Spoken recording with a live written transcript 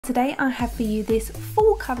Today I have for you this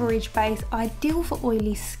full coverage base ideal for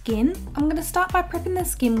oily skin. I'm going to start by prepping the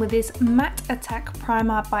skin with this Matte Attack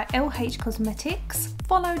Primer by LH Cosmetics,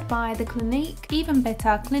 followed by the Clinique Even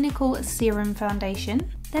Better Clinical Serum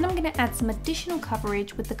Foundation. Then I'm going to add some additional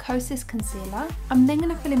coverage with the KOSAS Concealer. I'm then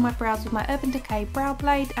going to fill in my brows with my Urban Decay Brow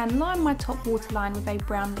Blade and line my top waterline with a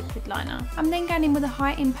brown liquid liner. I'm then going in with a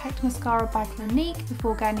High Impact Mascara by Clinique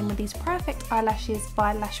before going in with these PROEffects eyelashes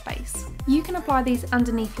by LashBase. You can apply these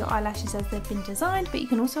underneath your eyelashes as they've been designed, but you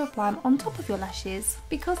can also apply them on top of your lashes.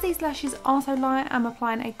 Because these lashes are so light, I'm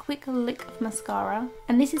applying a quick lick of mascara,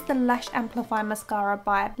 and this is the Lash Amplify Mascara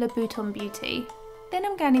by Louboutin Beauty. Then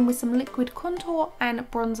I'm going in with some liquid contour and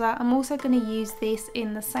bronzer. I'm also going to use this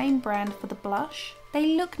in the same brand for the blush.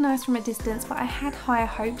 They look nice from a distance, but I had higher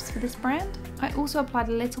hopes for this brand. I also applied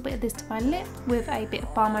a little bit of this to my lip with a bit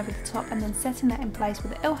of balm over the top and then setting that in place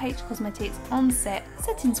with the LH Cosmetics On Set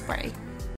Setting Spray.